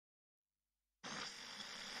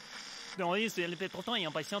Oui, c'est le pétroton et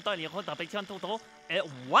impatientant les routes impatientant et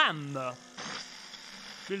wham!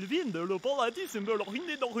 Il vient de le paradis, c'est me le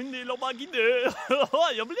ruiner dans ruiner le baguide.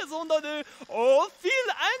 Il y a blason donné au Phil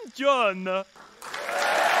and John.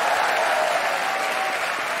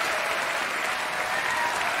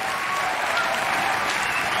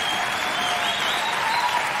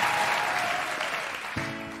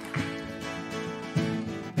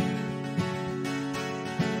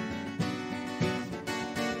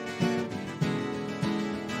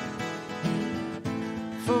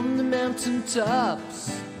 From the mountain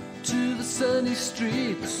tops to the sunny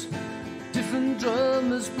streets, different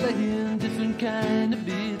drummers playing different kind of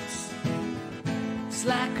beats. It's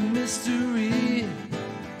like a mystery,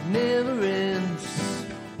 never ends.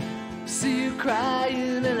 See you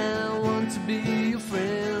crying and I want to be your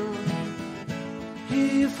friend.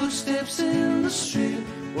 Hear your footsteps in the street,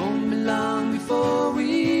 won't be long before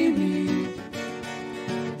we meet.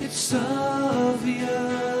 It's obvious.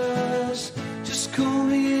 Just call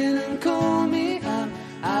me in and call me out.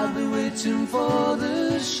 I'll be waiting for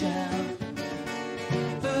the shout.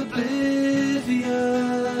 Oblivious.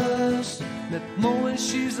 Met Mo and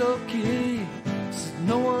she's okay. So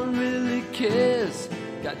no one really cares.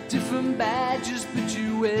 Got different badges, but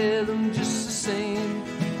you wear them just the same.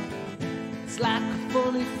 It's like a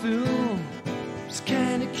funny film. It's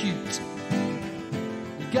kinda cute.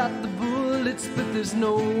 You got the bullets, but there's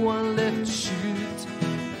no one left to shoot.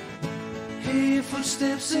 Hear your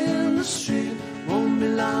footsteps in the street, won't be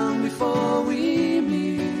long before we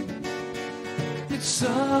meet. It's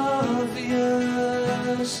obvious.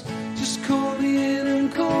 Just call me in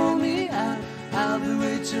and call me out. I'll be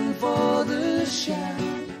waiting for the shout.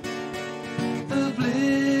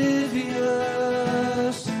 Oblivious.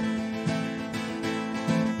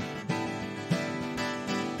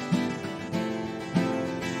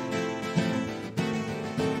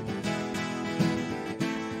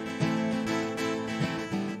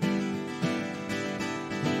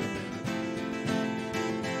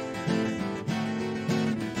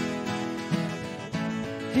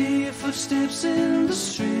 Hear your footsteps in the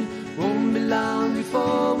street, won't be long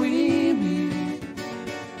before we meet.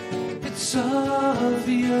 It's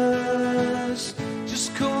obvious.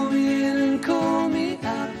 Just call me in and call me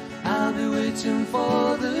out. I'll be waiting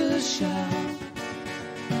for the shout.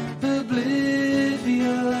 Oblivious.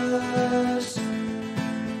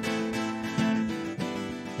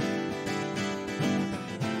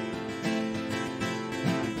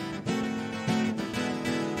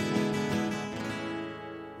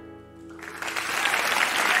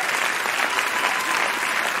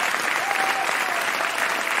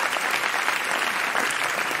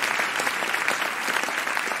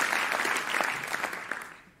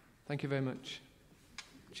 Thank you very much.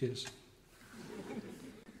 Cheers.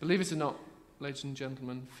 Believe it or not, ladies and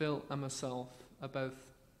gentlemen, Phil and myself are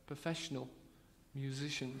both professional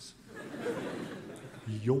musicians.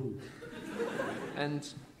 Yo. And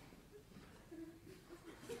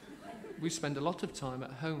we spend a lot of time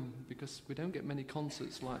at home because we don't get many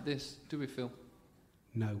concerts like this, do we, Phil?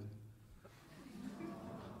 No.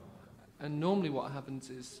 And normally what happens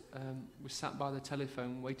is we sat by the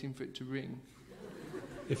telephone waiting for it to ring.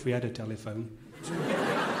 If we had a telephone.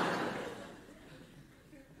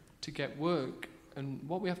 To get work. And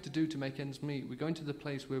what we have to do to make ends meet, we go into the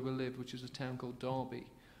place where we live, which is a town called Derby,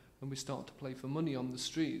 and we start to play for money on the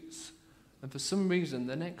streets. And for some reason,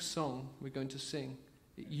 the next song we're going to sing,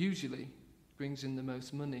 it usually brings in the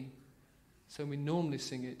most money. So we normally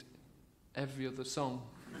sing it every other song.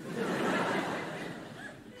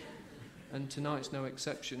 And tonight's no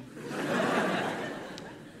exception.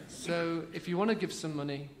 So if you want to give some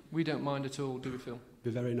money, we don't mind at all, do we, Phil?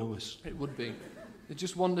 Be very nice. It would be. There's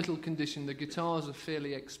just one little condition. The guitars are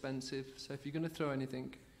fairly expensive, so if you're going to throw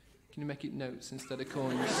anything, can you make it notes instead of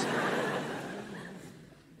coins?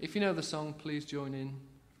 If you know the song, please join in.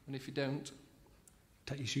 And if you don't...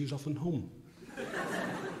 Take your shoes off and hum.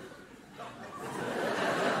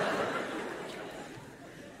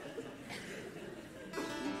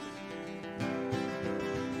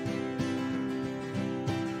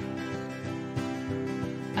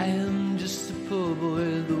 I am just a poor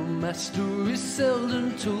boy, though my story's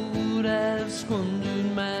seldom told. I've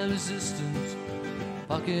squandered my resistance,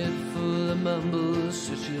 pocket full of mumbles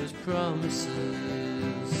such as promises.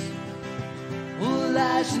 All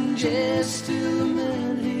lies and jest, till the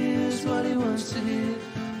man hears what he wants to hear,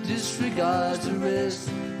 disregards the rest.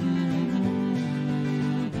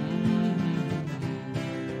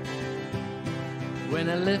 When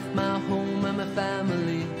I left my home and my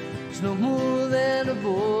family, was no more than a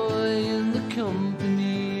boy in the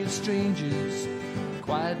company of strangers.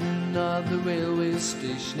 Quieten of the railway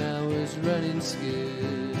station, I was running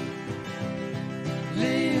scared.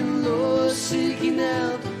 Laying low, seeking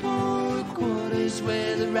out the poor quarters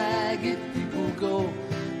where the ragged people go,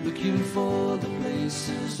 looking for the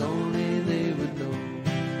places only they would know.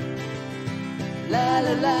 La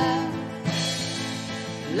la la,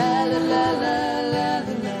 la la la la la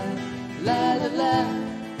la la la la.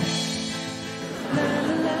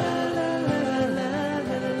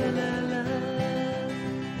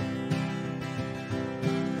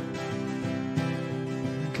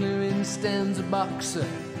 Stands a boxer,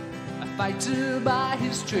 a fighter by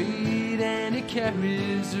his trade, and he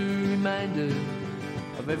carries a reminder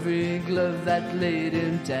of every glove that laid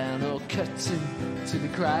him down or cut him till he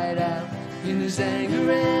cried out in his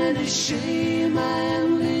anger and his shame. I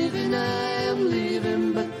am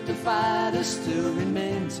leaving, but the fighter still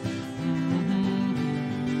remains.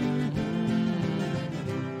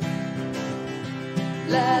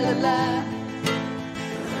 La la la,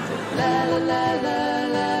 la la la la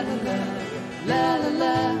la la. La la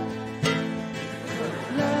la,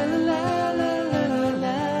 la la la la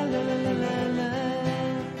la la la la la.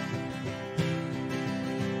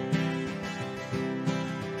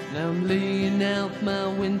 Now I'm laying out my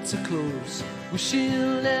winter clothes,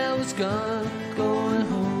 wishing I was gone, going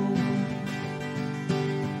home,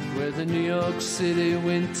 where the New York City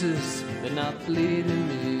winters, they're not bleeding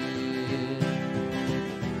me.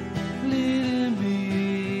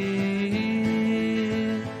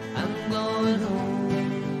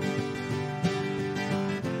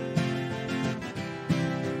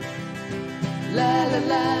 La la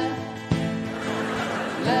la,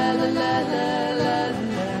 la la la la la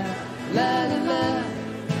la la la la,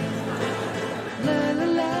 la la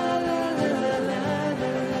la la la la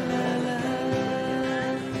la.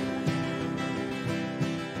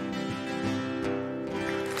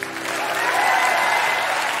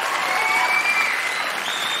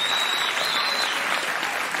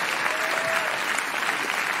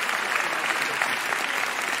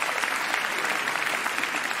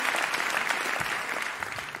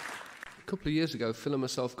 A couple of years ago, Phil and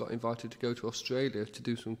myself got invited to go to Australia to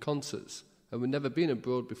do some concerts, and we'd never been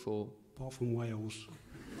abroad before. Apart from Wales.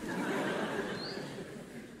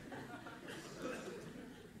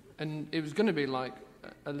 And it was going to be like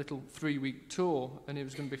a little 3-week tour, and it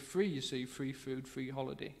was going to be free, you see, free food, free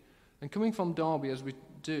holiday. And coming from Derby, as we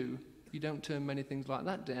do, you don't turn many things like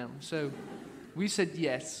that down. So we said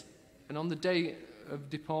yes, and on the day of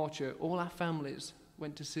departure, all our families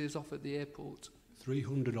went to see us off at the airport.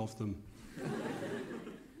 300 of them.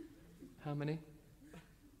 How many?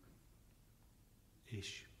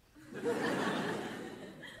 Ish.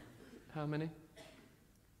 How many?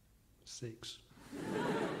 6.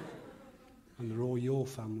 And they're all your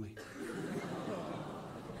family.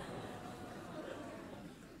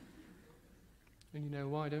 And you know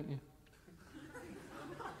why, don't you?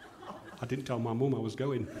 I didn't tell my mum I was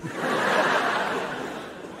going.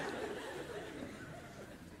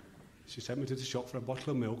 She sent me to the shop for a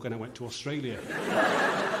bottle of milk and I went to Australia.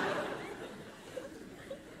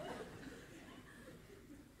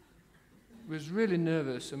 We was really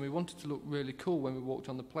nervous and we wanted to look really cool when we walked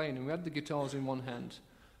on the plane, and we had the guitars in one hand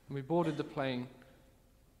and we boarded the plane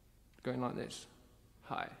going like this.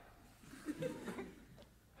 Hi.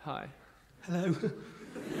 Hi. Hello.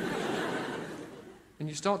 And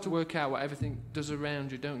you start to work out what everything does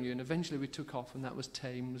around you, don't you? And eventually we took off, and that was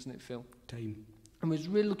tame, wasn't it, Phil? Tame. And we was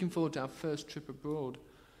really looking forward to our first trip abroad.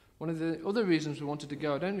 One of the other reasons we wanted to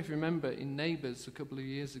go, I don't know if you remember, in Neighbours a couple of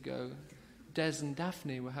years ago, Des and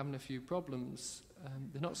Daphne were having a few problems.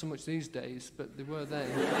 They're not so much these days, but they were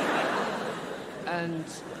then. And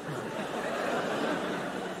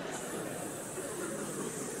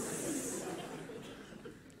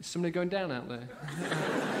is somebody going down out there?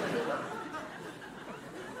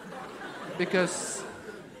 Because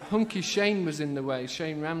Hunky Shane was in the way,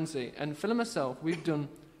 Shane Ramsey, and Phil and myself, we've done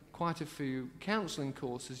quite a few counselling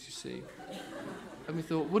courses, you see. And we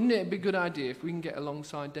thought, wouldn't it be a good idea if we can get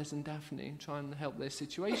alongside Des and Daphne and try and help their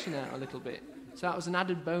situation out a little bit? So that was an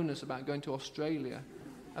added bonus about going to Australia.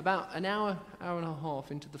 About an hour and a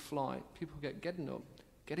half into the flight, people getting up,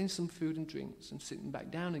 getting some food and drinks and sitting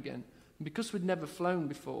back down again. And because we'd never flown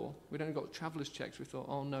before, we'd only got travellers' checks, we thought,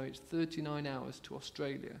 oh no, it's 39 hours to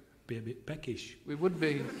Australia. Be a bit peckish. We would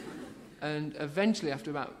be. And eventually,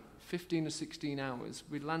 after about 15 or 16 hours,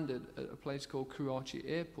 we landed at a place called Karachi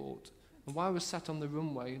Airport. And while we were sat on the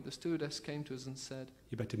runway, the stewardess came to us and said,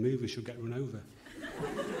 You better move, we should get run over.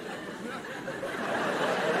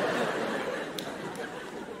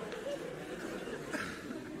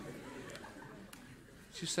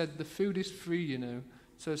 She said, the food is free, you know,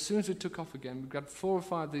 So as soon as we took off again, we grabbed 4 or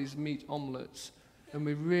 5 of these meat omelettes, and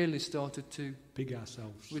we really started to... Pig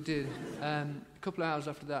ourselves. We did. A couple of hours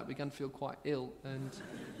after that, we began to feel quite ill, and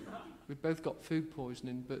we both got food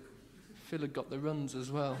poisoning, but Phil had got the runs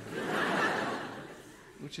as well,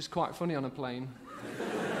 which is quite funny on a plane.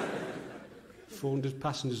 400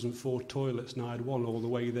 passengers and 4 toilets, and I had 1 all the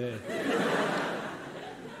way there.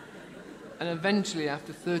 And eventually,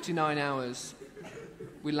 after 39 hours,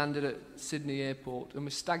 we landed at Sydney Airport, and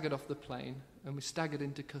we staggered off the plane, and we staggered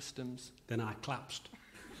into customs. Then I collapsed.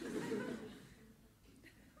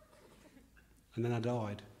 And then I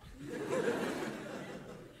died.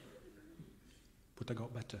 But I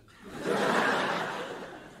got better.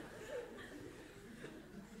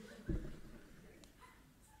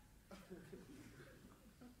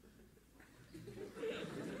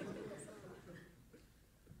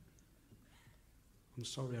 I'm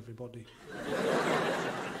sorry, everybody.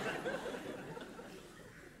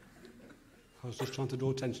 I was just trying to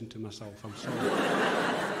draw attention to myself. I'm sorry.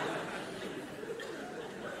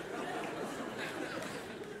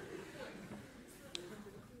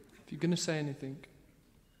 If you're going to say anything,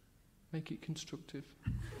 make it constructive.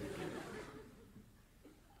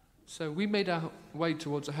 So we made our way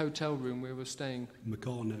towards a hotel room where we were staying.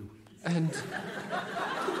 Meccano. And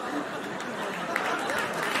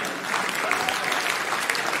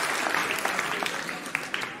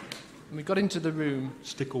we got into the room.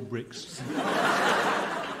 Stickle bricks.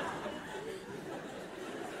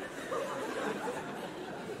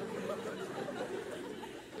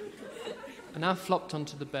 And I flopped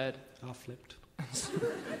onto the bed. I flipped.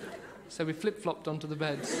 So we flip-flopped onto the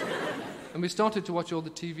beds. And we started to watch all the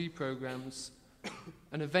TV programmes.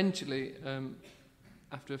 And eventually,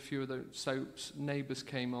 after a few of the soaps, Neighbours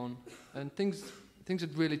came on. And things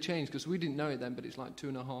had really changed, because we didn't know it then, but it's like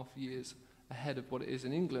 2.5 years ahead of what it is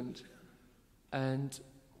in England. And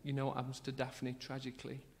you know what happens to Daphne,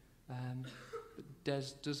 tragically. But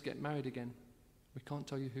Des does get married again. We can't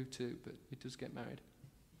tell you who to, but he does get married.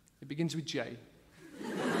 It begins with J.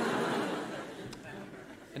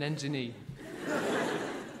 And ends in E.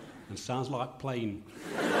 And sounds like plane.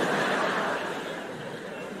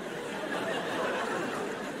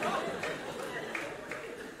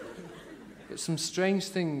 But some strange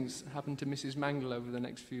things happened to Mrs. Mangle over the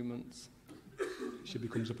next few months. She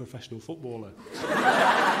becomes a professional footballer.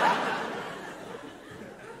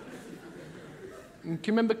 And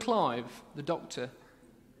can you remember Clive, the doctor?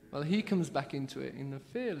 Well, he comes back into it in a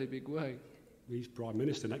fairly big way. He's Prime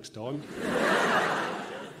Minister next time.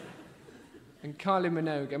 And Kylie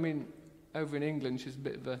Minogue, I mean, over in England, she's a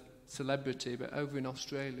bit of a celebrity, but over in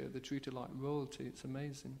Australia, they treat her like royalty. It's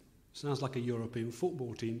amazing. Sounds like a European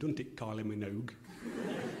football team, doesn't it, Kylie Minogue?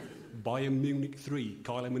 Bayern Munich 3,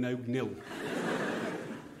 Kylie Minogue 0.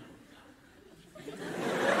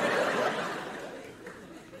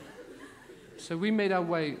 So we made our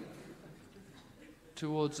way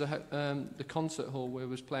towards the concert hall where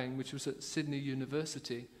we was playing, which was at Sydney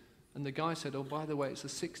University. And the guy said, oh, by the way, it's a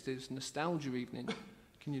 60s nostalgia evening.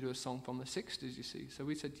 Can you do a song from the 60s, you see? So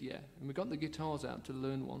we said, yeah. And we got the guitars out to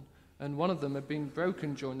learn one. And one of them had been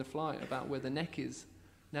broken during the flight about where the neck is.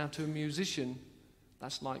 Now, to a musician,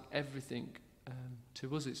 that's like everything.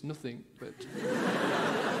 To us, it's nothing, but...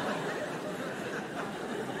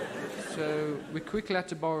 So we quickly had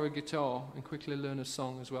to borrow a guitar and quickly learn a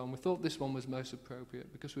song as well. And we thought this one was most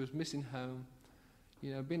appropriate because we was missing home.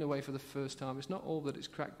 You know, being away for the first time, it's not all that it's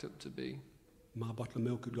cracked up to be. My bottle of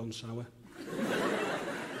milk had gone sour.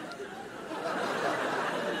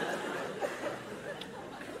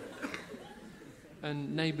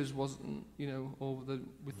 And Neighbours wasn't, you know, all that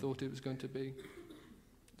we thought it was going to be.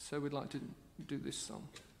 So we'd like to do this song.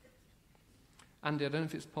 Andy, I don't know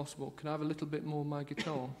if it's possible. Can I have a little bit more of my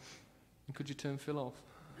guitar? And could you turn Phil off?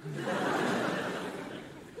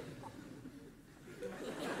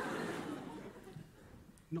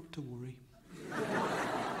 Not to worry.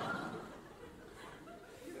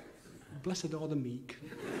 Blessed are the meek.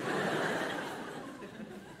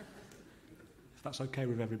 If that's okay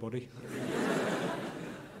with everybody.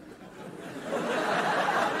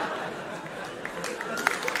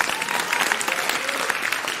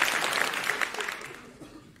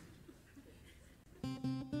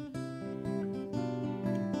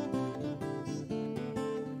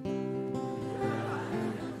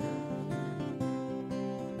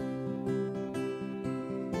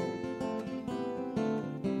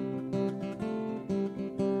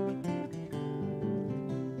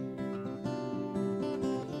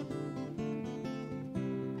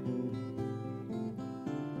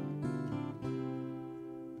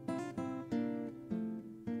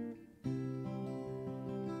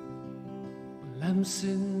 Well, I'm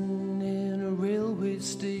sitting in a railway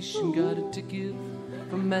station, got a ticket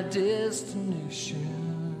for my destination.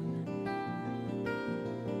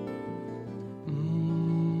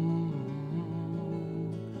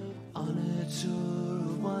 On a tour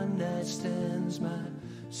of one-night stands, my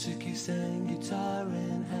suitcase and guitar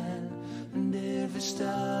in hand, and every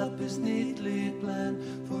stop is neatly planned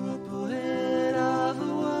for a poet of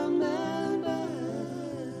a one-man band.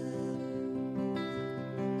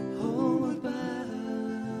 Homeward bound,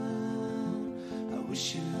 I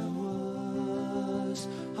wish I was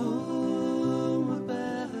homeward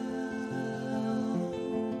bound.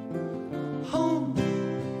 Home,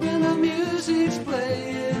 when the music's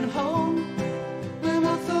playing, home, when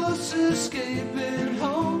my thoughts escaping,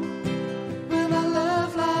 home, when my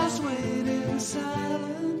love lies waiting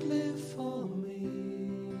silently for me.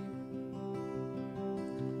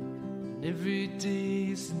 And every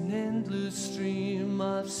day's an endless stream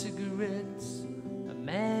of cigarettes and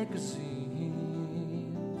magazines.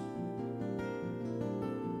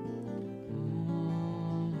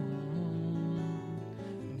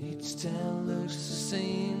 And each town looks the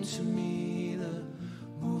same to me, the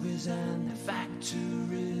movies and the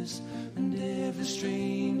factories, and every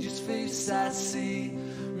stranger's face I see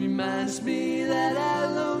reminds me that I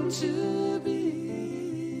long to be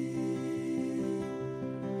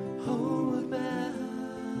homeward bound.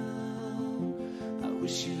 I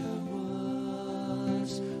wish I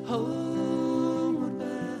was homeward bound.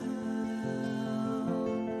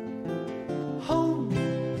 Home,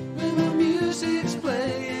 when the music's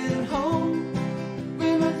playing, home,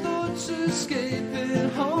 when my thoughts escaping,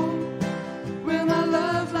 home, when my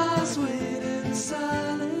love lies waiting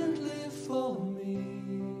silently for me.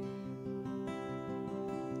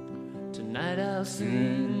 Tonight I'll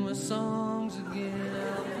sing my songs again,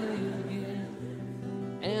 I'll play again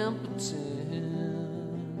and pretend.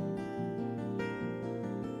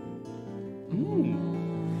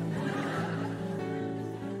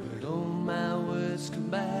 But all my words come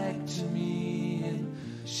back to me in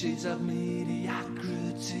shades of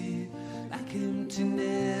mediocrity, like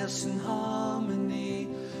emptiness and harmony.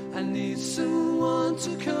 I need someone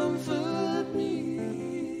to comfort me.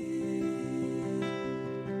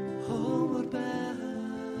 Homeward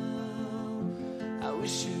bound, I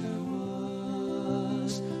wish I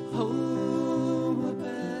was homeward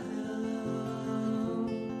bound.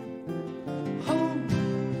 Home,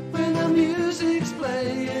 when the music's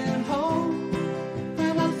playing, home,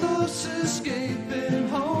 when my thoughts escaping,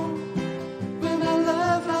 home, when my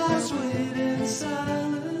love lies waiting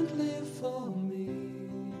silently for me.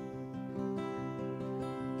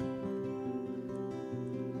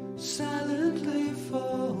 Silently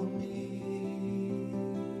for me.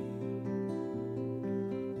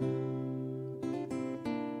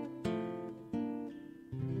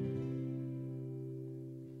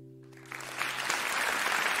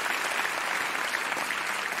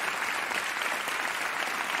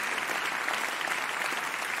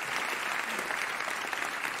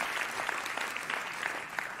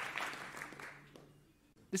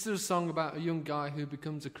 This is a song about a young guy who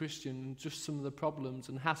becomes a Christian and just some of the problems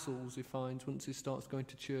and hassles he finds once he starts going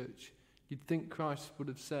to church. You'd think Christ would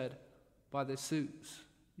have said, "By their suits,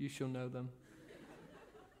 you shall know them."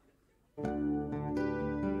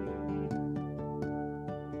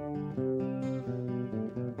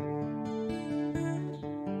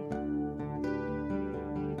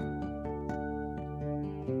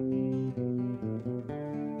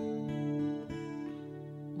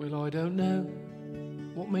 Well, I don't know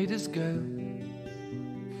what made us go.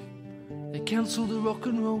 They cancelled the rock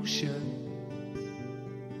and roll show,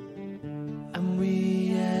 and we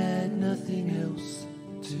had nothing else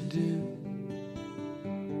to do.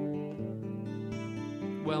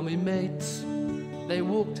 Well, me mates, they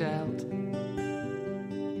walked out,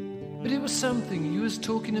 but it was something you was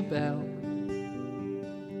talking about,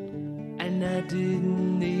 and I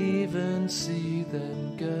didn't even see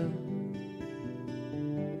them go.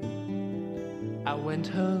 I went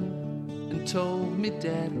home and told me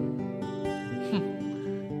dad.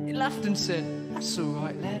 He laughed and said, "That's all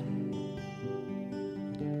right, lad.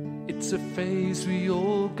 It's a phase we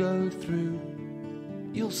all go through,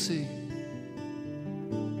 you'll see."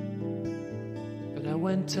 But I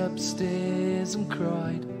went upstairs and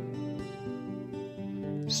cried,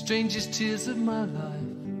 the strangest tears of my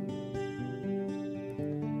life.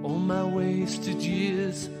 All my wasted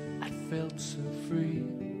years, I felt so free.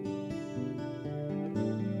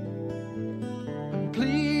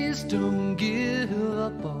 Please don't give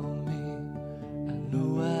up on me. I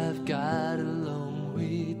know I've got a long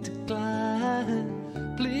way to climb.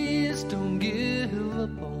 Please don't give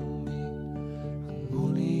up on me. I'm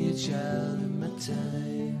only a child in my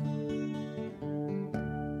time.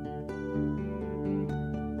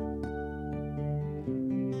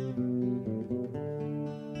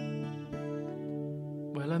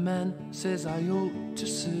 Well, a man says I ought to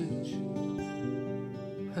search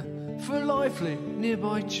for a lively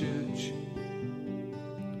nearby church.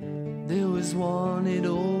 There was one he'd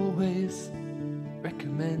always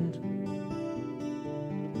recommend.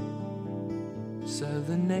 So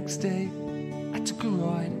the next day I took a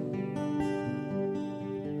ride.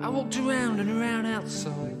 I walked around and around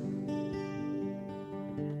outside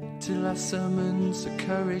till I summoned the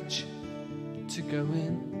courage to go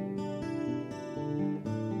in.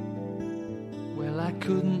 Well, I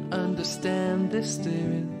couldn't understand this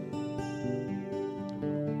staring.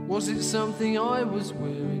 Was it something I was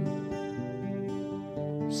wearing?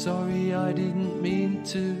 Sorry, I didn't mean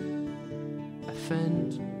to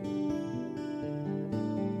offend.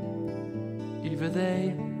 Either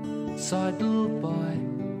they sidled by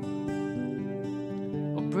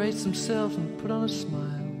or braced themselves and put on a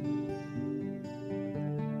smile,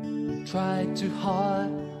 tried too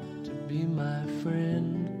hard to be my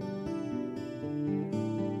friend.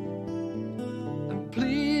 And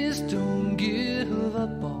please don't give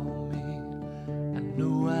up on me. I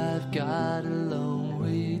know I've got a long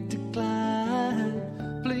way to climb.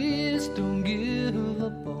 Please don't give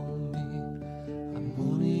up on me. I'm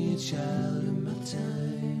only a child of my time.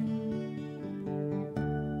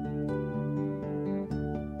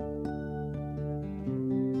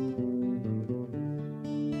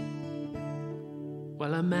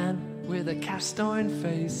 Well, a man with a cast iron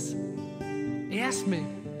face, he asked me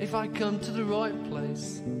if I'd come to the right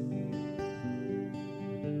place.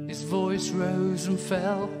 His voice rose and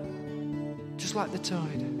fell just like the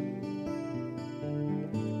tide,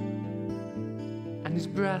 and his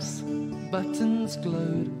brass buttons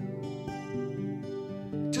glowed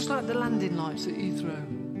just like the landing lights at Heathrow,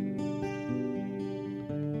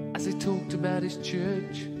 as he talked about his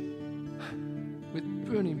church with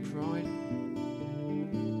burning pride.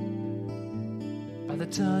 By the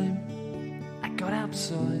time I got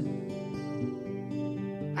outside,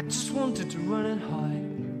 I just wanted to run and hide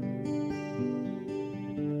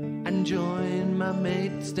and join my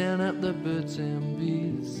mates down at the Birds and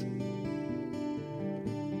Bees.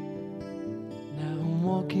 Now I'm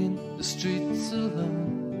walking the streets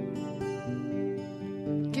alone,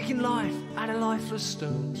 kicking life out of lifeless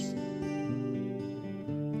stones,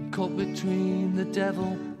 caught between the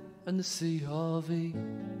devil and the CRV.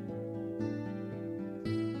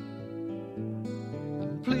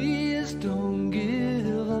 And please don't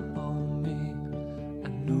give up on me. I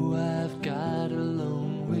know I've got a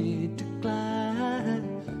long way to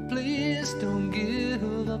climb. Please don't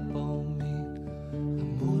give up on me.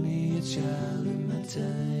 I'm only a child of my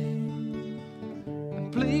time.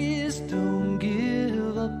 And please don't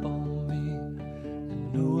give up on me. I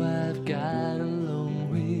know I've got a long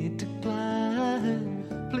way to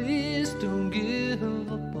climb. Please don't give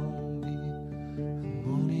up on me. I'm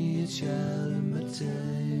only a child of my time.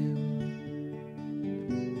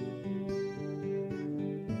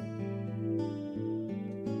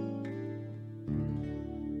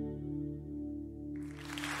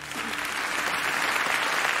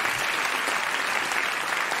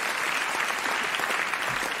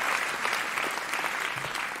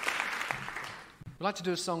 I'd like to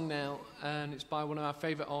do a song now, and it's by one of our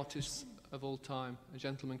favourite artists of all time, a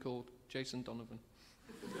gentleman called Jason Donovan.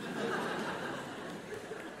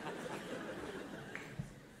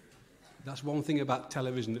 That's one thing about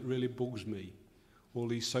television that really bugs me. All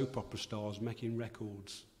these soap opera stars making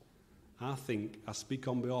records. I think I speak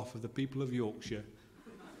on behalf of the people of Yorkshire.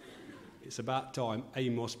 It's about time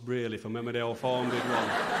Amos Brearley from Emmerdale Farm did one.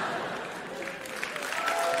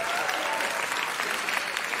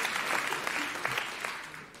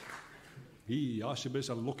 I should be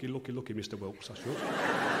so lucky, Mr. Wilkes, I should.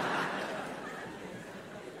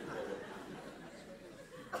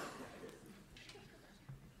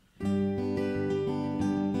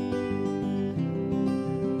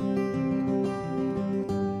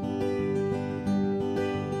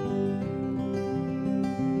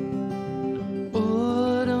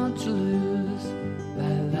 Oh, don't you lose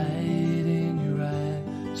that light in your eye.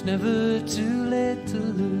 It's never too late to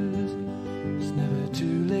lose. It's never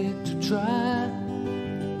too late to try.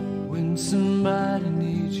 When somebody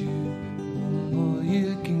needs you, the more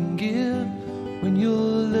you can give. When you're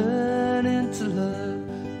learning to love,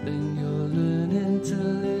 then you're learning to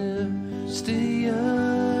live. Stay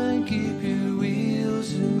young, keep your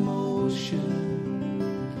wheels in motion.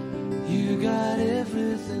 You got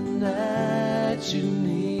everything that you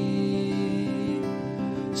need.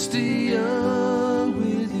 Stay young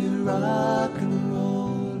with your rock and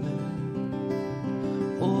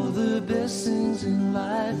All the best things in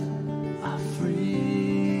life are free.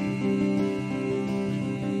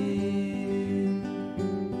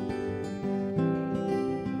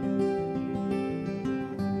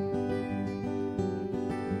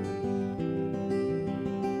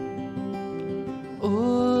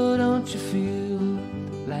 Oh, don't you feel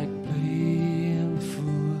like playing the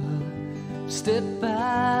fool? Step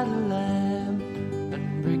out of line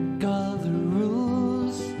and break all the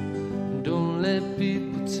rules. Don't let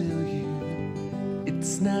people tell you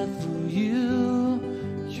it's not for you.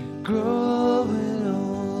 You're growing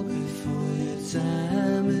old before your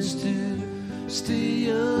time is due. Stay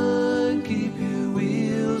young, keep your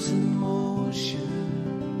wheels in motion.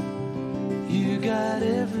 You got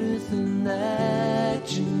everything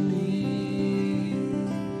that you need.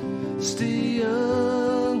 Stay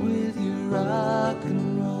young with your rock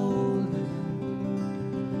and rollin'.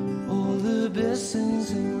 All the best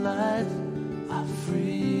things in life are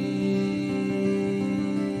free.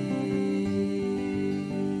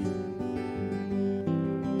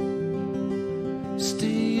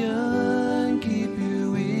 Stay young, keep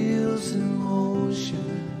your wheels in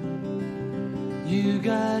motion. You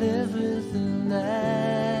got everything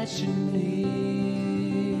that you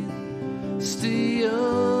need. Stay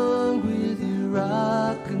young with your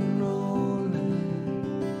rock and rollin'.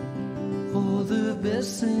 All the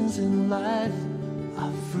best things in life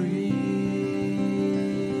are free.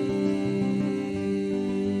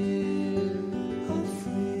 Are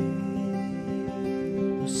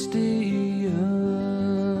free. Stay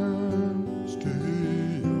young. Stay young.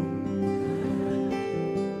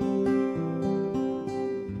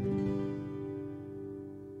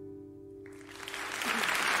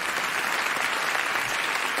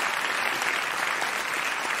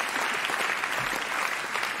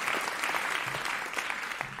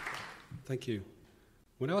 Thank you.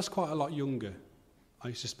 When I was quite a lot younger, I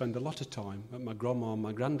used to spend a lot of time at my grandma and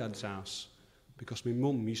my granddad's house because my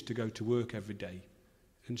mum used to go to work every day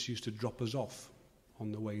and she used to drop us off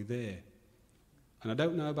on the way there. And I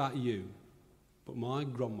don't know about you, but my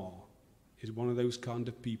grandma is one of those kind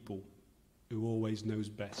of people who always knows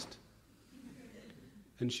best.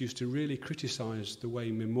 And she used to really criticise the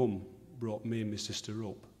way my mum brought me and my sister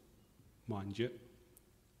up. Mind you,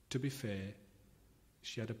 to be fair,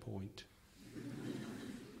 she had a point.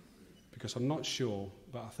 Because I'm not sure,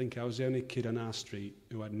 but I think I was the only kid on our street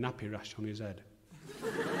who had nappy rash on his head.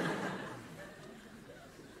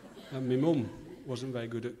 And my mum wasn't very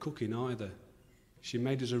good at cooking either. She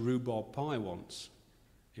made us a rhubarb pie once.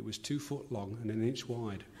 It was 2 foot long and 1 inch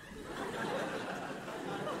wide.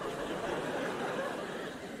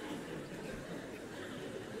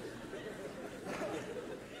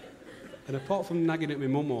 And apart from nagging at my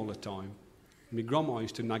mum all the time, my grandma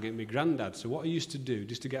used to nag at my granddad. So what I used to do,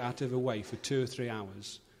 just to get out of her way for 2 or 3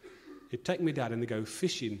 hours, he'd take my dad and they'd go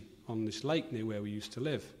fishing on this lake near where we used to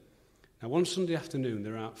live. Now, one Sunday afternoon, they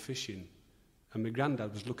were out fishing, and my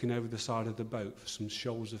granddad was looking over the side of the boat for some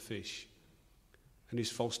shoals of fish. And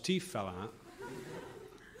his false teeth fell out,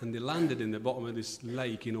 and they landed in the bottom of this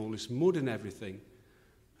lake in all this mud and everything.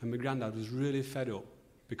 And my granddad was really fed up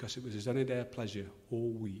because it was his only day of pleasure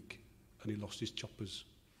all week, and he lost his choppers.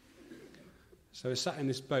 So he sat in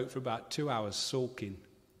this boat for about 2 hours sulking,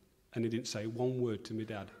 and he didn't say one word to my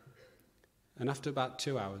dad. And after about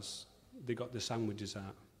 2 hours, they got the sandwiches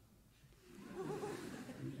out.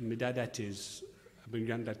 My dad ate his, and my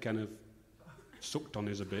granddad kind of sucked on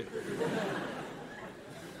his a bit.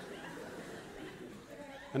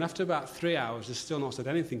 And after about 3 hours, they still not said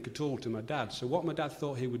anything at all to my dad. So what my dad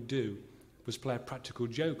thought he would do was play a practical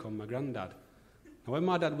joke on my granddad. Now, when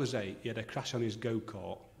my dad was 8, he had a crash on his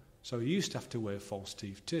go-kart, so he used to have to wear false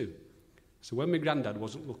teeth too. So when my granddad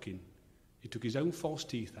wasn't looking, he took his own false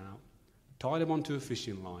teeth out, tied them onto a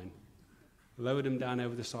fishing line, lowered them down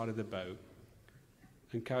over the side of the boat,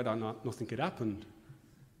 and carried on like nothing had happened.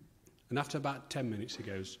 And after about 10 minutes, he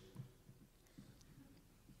goes,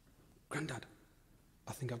 "Grandad,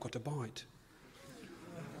 I think I've got a bite."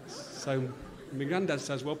 So my granddad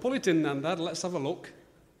says, "Well, pull it in then, Dad, let's have a look."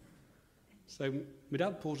 So my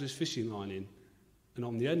dad pulls his fishing line in, and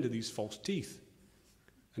on the end of these false teeth,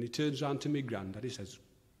 and he turns round to my granddad, he says,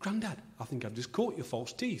 "Grandad, I think I've just caught your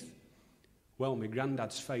false teeth." Well, my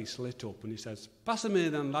granddad's face lit up, and he says, "Pass them here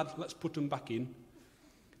then, lad, let's put them back in."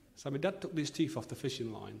 So my dad took these teeth off the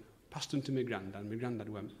fishing line, passed them to my granddad, and my granddad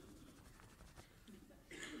went,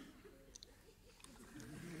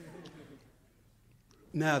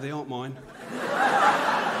 "No, they aren't mine."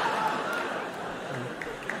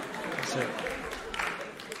 That's it.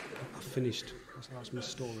 I've finished. That's my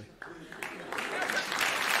story.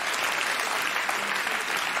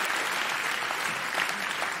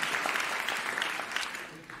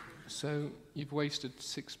 So you've wasted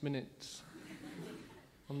 6 minutes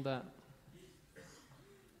on that.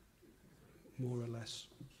 More or less.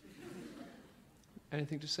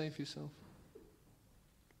 Anything to say for yourself?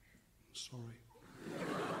 Sorry.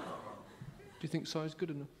 Do you think sorry's good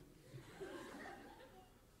enough?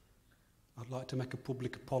 I'd like to make a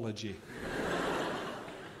public apology.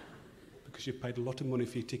 Because you paid a lot of money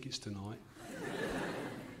for your tickets tonight.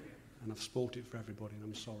 And I've spoilt it for everybody, and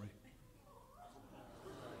I'm sorry.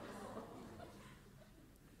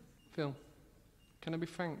 Phil, can I be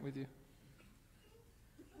frank with you?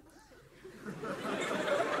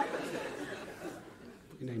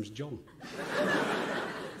 Your name's John.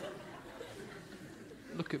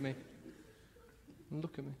 Look at me.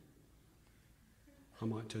 Look at me. I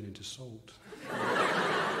might turn into salt.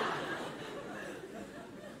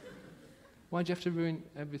 Why'd you have to ruin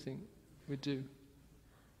everything we do?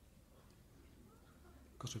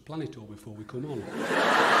 Because we plan it all before we come on.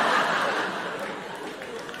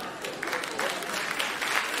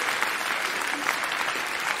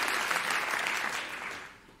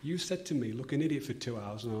 You said to me, look an idiot for 2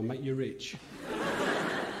 hours and I'll make you rich.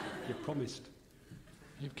 You promised.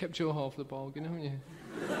 You've kept your half of the bargain, haven't you?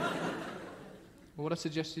 Well, what I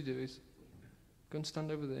suggest you do is go and stand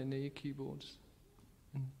over there near your keyboards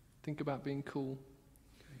and think about being cool,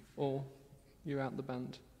 or you're out the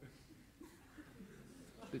band.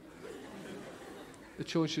 The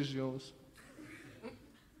choice is yours.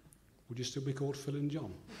 Would you still be called Phil and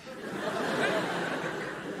John?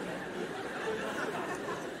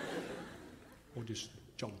 Or just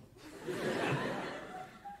John?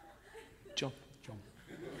 John. John.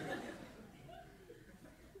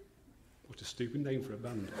 What a stupid name for a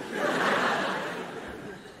band.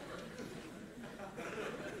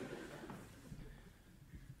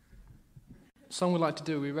 The song we'd like to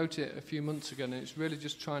do, we wrote it a few months ago, and it's really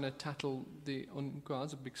just trying to tackle the... God,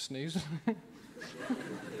 that's a big sneeze.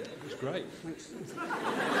 It's great. Thanks.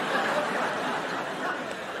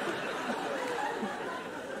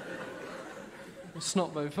 It's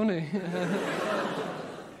not very funny.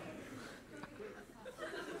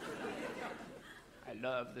 I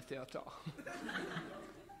love the theatre.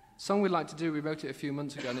 Song we'd like to do, we wrote it a few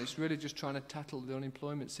months ago, and it's really just trying to tackle the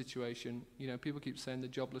unemployment situation. You know, people keep saying the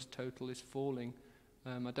jobless total is falling.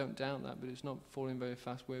 I don't doubt that, but it's not falling very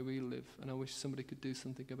fast where we live, and I wish somebody could do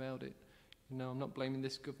something about it. You know, I'm not blaming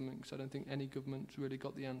this government, because I don't think any government's really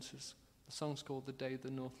got the answers. The song's called The Day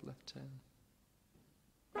the North Left Town.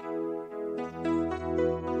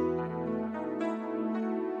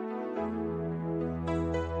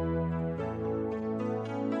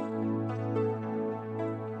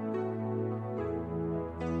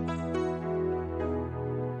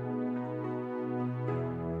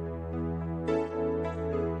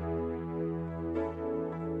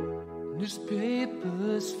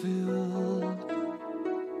 Newspapers filled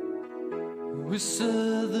with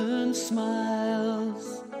southern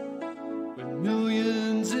smiles, with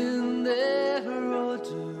millions in their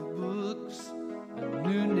order books and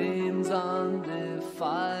new names on their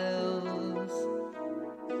files.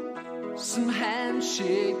 Some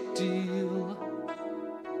handshake deal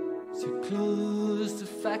to close the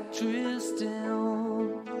factories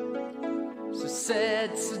down. So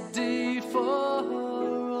sad's a day for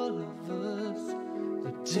all of us,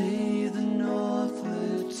 the day the North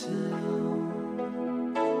left town.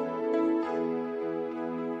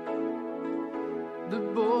 The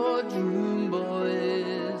boardroom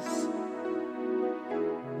boys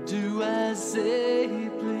do as they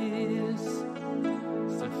please.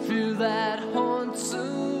 So fear that haunts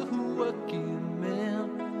a working man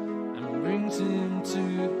and brings him to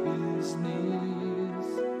his knees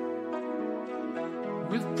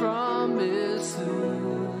with promises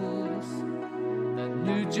that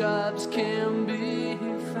new jobs can be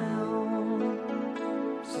found.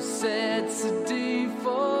 So sad's a day for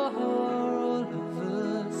all of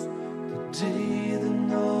us, the day the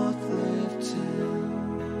North left town.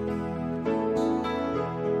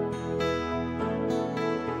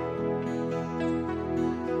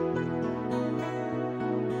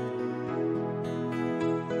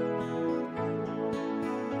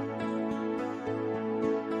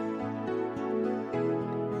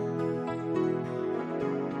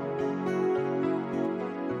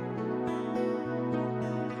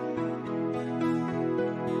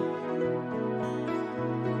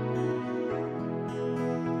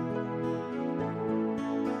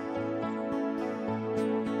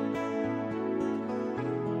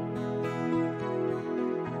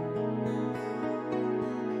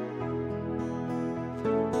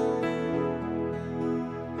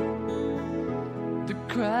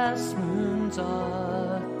 Craftsman's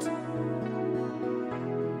art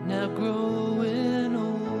now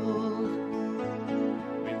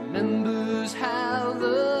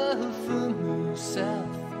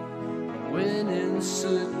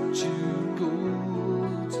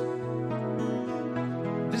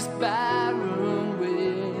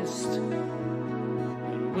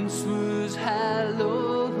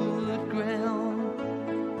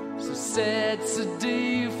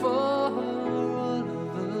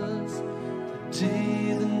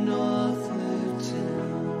Tommy the North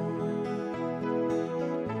Lieutenant.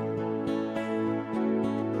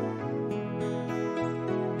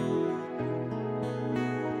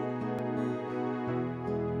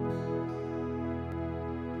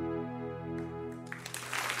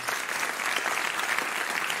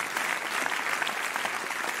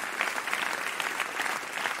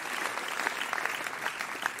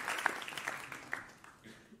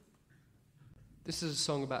 This is a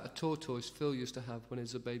song about a tortoise Phil used to have when he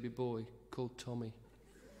was a baby boy, called Tommy.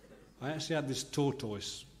 I actually had this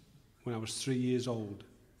tortoise when I was 3 years old.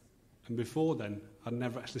 And before then, I'd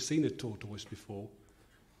never actually seen a tortoise before.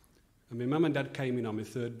 And my mum and dad came in on my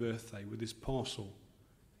 3rd birthday with this parcel.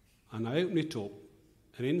 And I opened it up,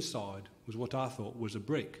 and inside was what I thought was a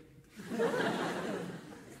brick. And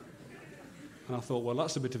I thought, well,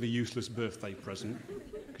 that's a bit of a useless birthday present,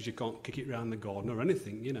 because you can't kick it round the garden or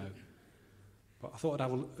anything, you know. But I thought I'd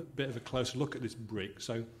have a bit of a closer look at this brick.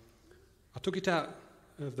 So I took it out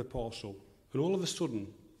of the parcel, and all of a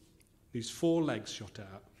sudden, these 4 legs shot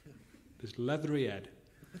out, this leathery head.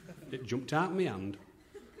 It jumped out of my hand,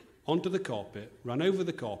 onto the carpet, ran over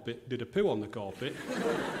the carpet, did a poo on the carpet,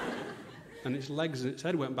 and its legs and its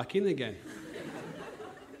head went back in again.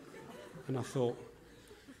 And I thought,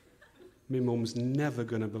 my mum's never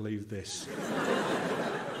going to believe this.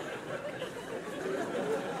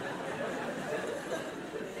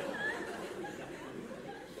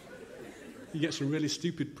 You get some really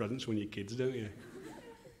stupid presents when you're kids, don't you?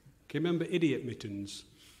 Can you remember idiot mittens?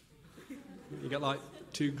 You get like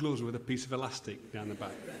 2 gloves with a piece of elastic down the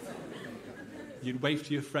back. You'd wave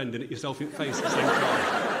to your friend and hit yourself in the face at the same time.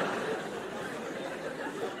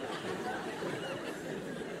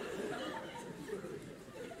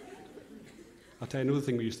 I'll tell you another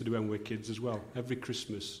thing we used to do when we were kids as well. Every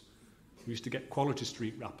Christmas, we used to get Quality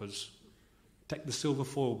Street wrappers, take the silver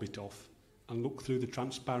foil bit off, and look through the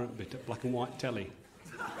transparent bit at black and white telly.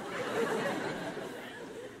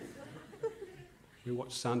 We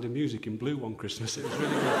watched Sound of Music in blue one Christmas. It was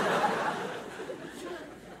really good.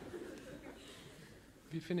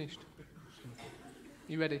 Have you finished?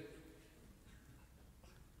 You ready?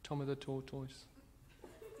 Tommy the Tortoise.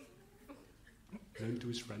 Known to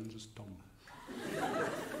his friends as Tom.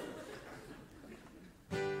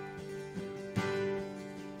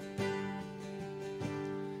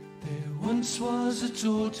 Once was a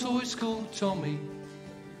tortoise called Tommy,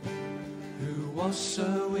 who was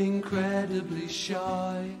so incredibly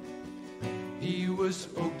shy. He was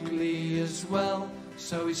ugly as well,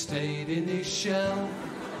 so he stayed in his shell,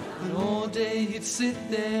 and all day he'd sit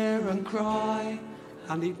there and cry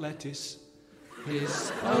And eat lettuce.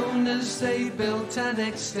 His owners, they built an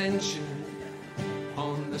extension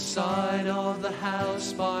on the side of the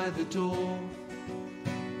house by the door.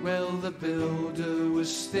 Well, the builder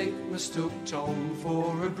was thick, mistook Tom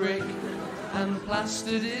for a brick, and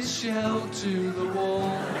plastered his shell to the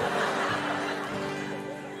wall.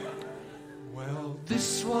 Well,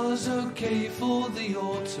 this was okay for the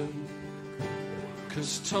autumn,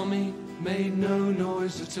 'cause Tommy made no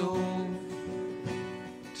noise at all.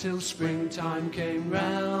 Till springtime came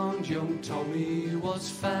round, young Tommy was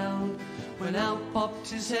found, when out popped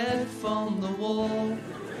his head from the wall.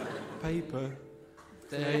 Paper.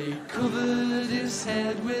 They covered his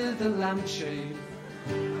head with a lampshade,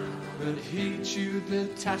 but he chewed the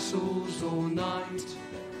tassels all night.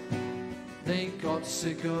 They got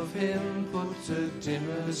sick of him, put a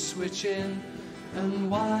dimmer switch in, and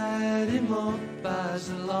wired him up as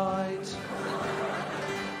a light.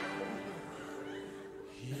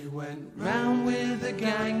 He went round with a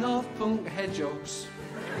gang of punk hedgehogs,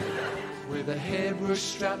 with a hairbrush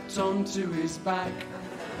strapped onto his back.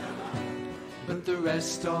 But the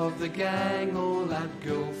rest of the gang all had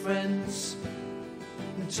girlfriends,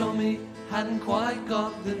 and Tommy hadn't quite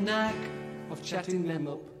got the knack of chatting them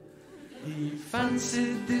up. He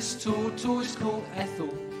fancied this tortoise called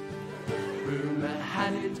Ethel. Rumour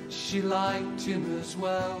had it she liked him as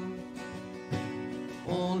well.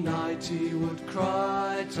 All night he would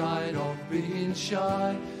cry, tired of being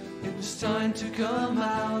shy. It was time to come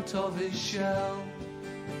out of his shell.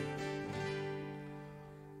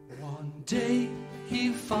 One day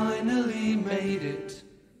he finally made it.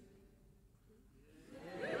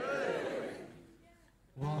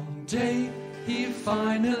 One day he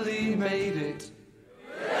finally made it.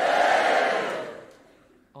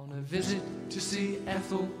 On a visit to see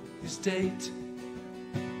Ethel, his date.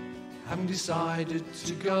 Having decided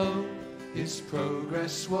to go, his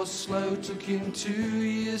progress was slow. Took him 2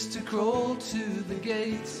 years to crawl to the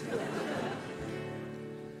gate.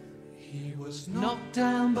 He was knocked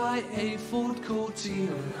down by a Ford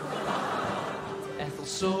Cortina. Ethel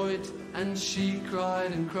saw it and she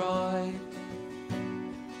cried and cried.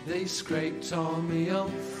 They scraped Tommy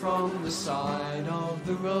up from the side of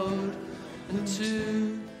the road, and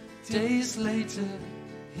 2 days later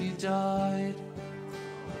he died.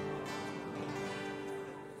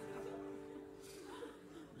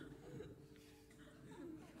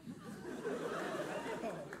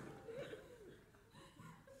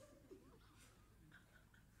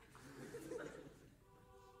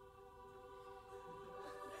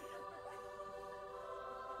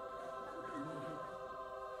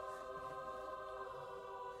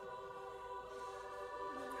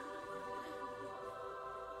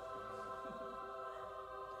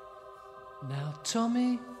 Now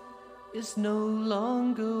Tommy is no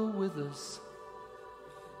longer with us.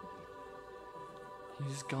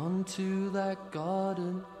 He's gone to that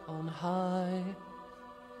garden on high.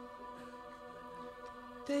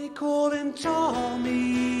 They call him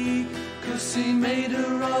Tommy 'cause he made a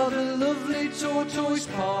rather lovely tortoise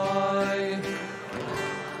pie.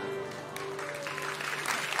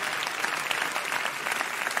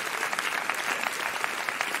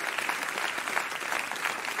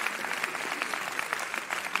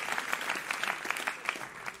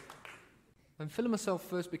 When Phil and myself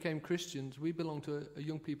first became Christians, we belonged to a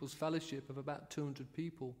young people's fellowship of about 200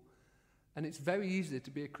 people. And it's very easy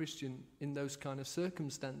to be a Christian in those kind of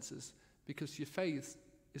circumstances because your faith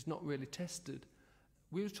is not really tested.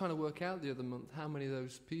 We were trying to work out the other month how many of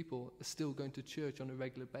those people are still going to church on a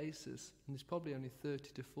regular basis, and there's probably only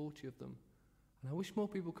 30 to 40 of them. And I wish more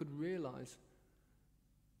people could realise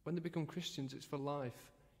when they become Christians, it's for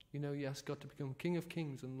life. You know, you ask God to become King of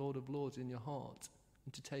Kings and Lord of Lords in your heart,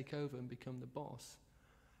 and to take over and become the boss.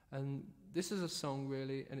 And this is a song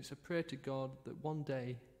really, and it's a prayer to God that one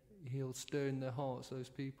day he'll stir in their hearts, those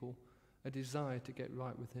people, a desire to get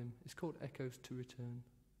right with him. It's called Echoes to Return.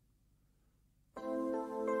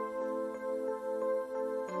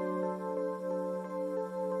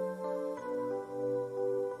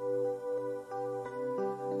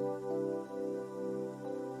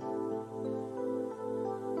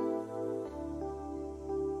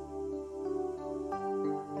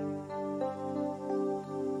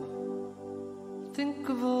 Think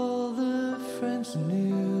of all the friends you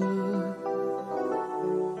knew.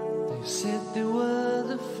 They said they were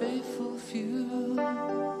the faithful few,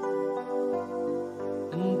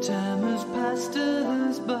 and time has passed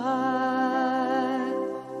us by.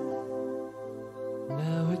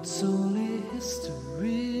 Now it's only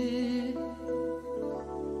history.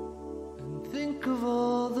 And think of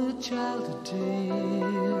all the childhood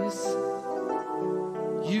days.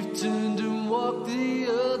 You've turned and walked the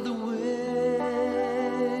other way.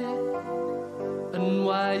 And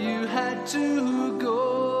why you had to go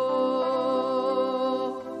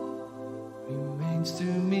remains to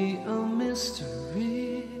me a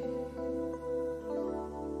mystery.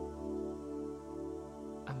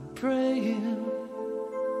 I'm praying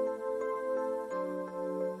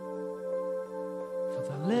for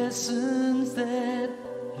the lessons that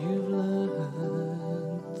you've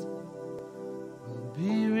learned will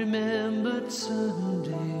be remembered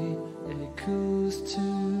someday. Echoes to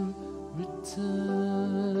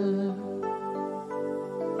return.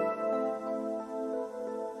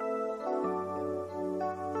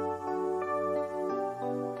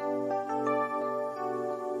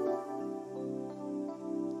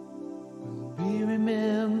 Will be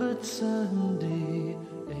remembered someday.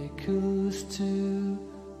 Echoes to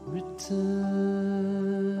return.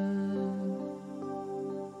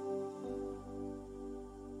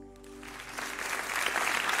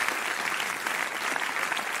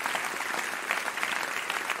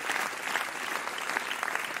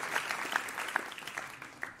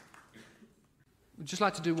 We'd just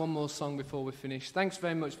like to do one more song before we finish. Thanks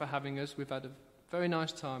very much for having us. We've had a very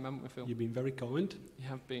nice time, haven't we, Phil? You've been very kind. You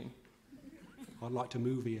have been. I'd like to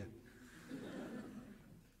move here.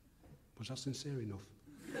 Was that sincere enough?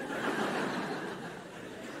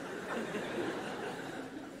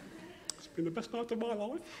 It's been the best night of my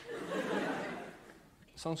life.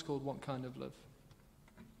 The song's called What Kind of Love?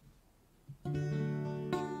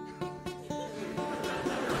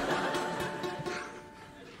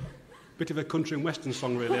 Bit of a country and western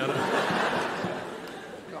song, really.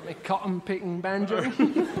 Got me cotton picking banjo.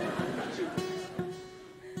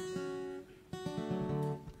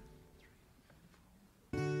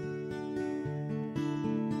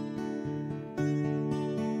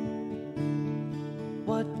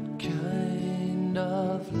 What kind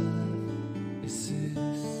of love is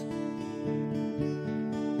this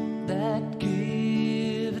that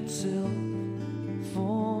gave itself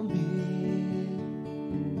for me?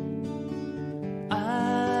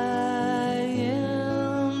 I am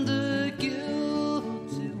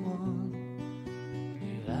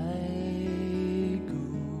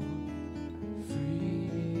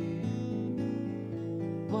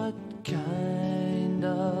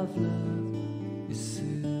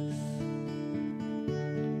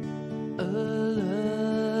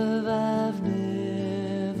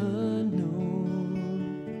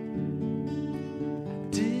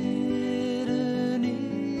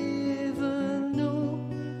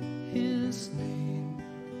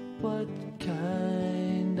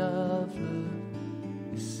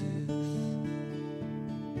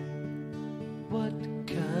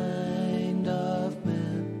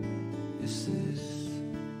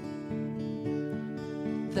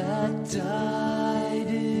died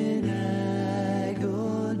in agony.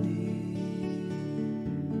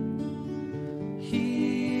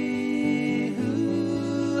 He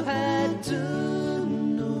who had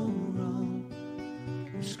done no wrong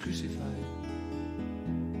was crucified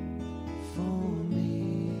for me.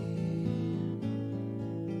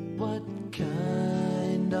 What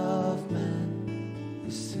kind of man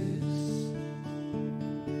is this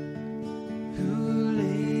who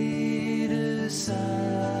laid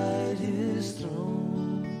aside his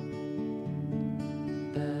throne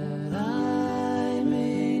that I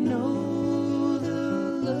may know the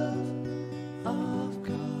love of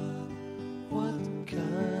God? What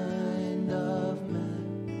kind of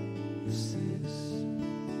man is this?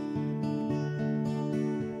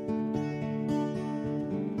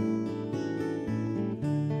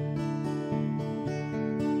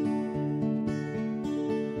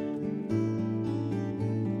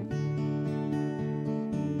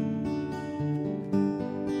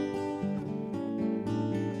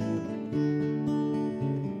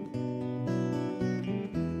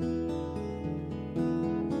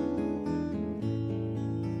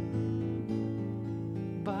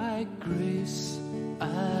 By grace I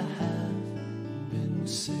have been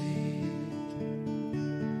saved.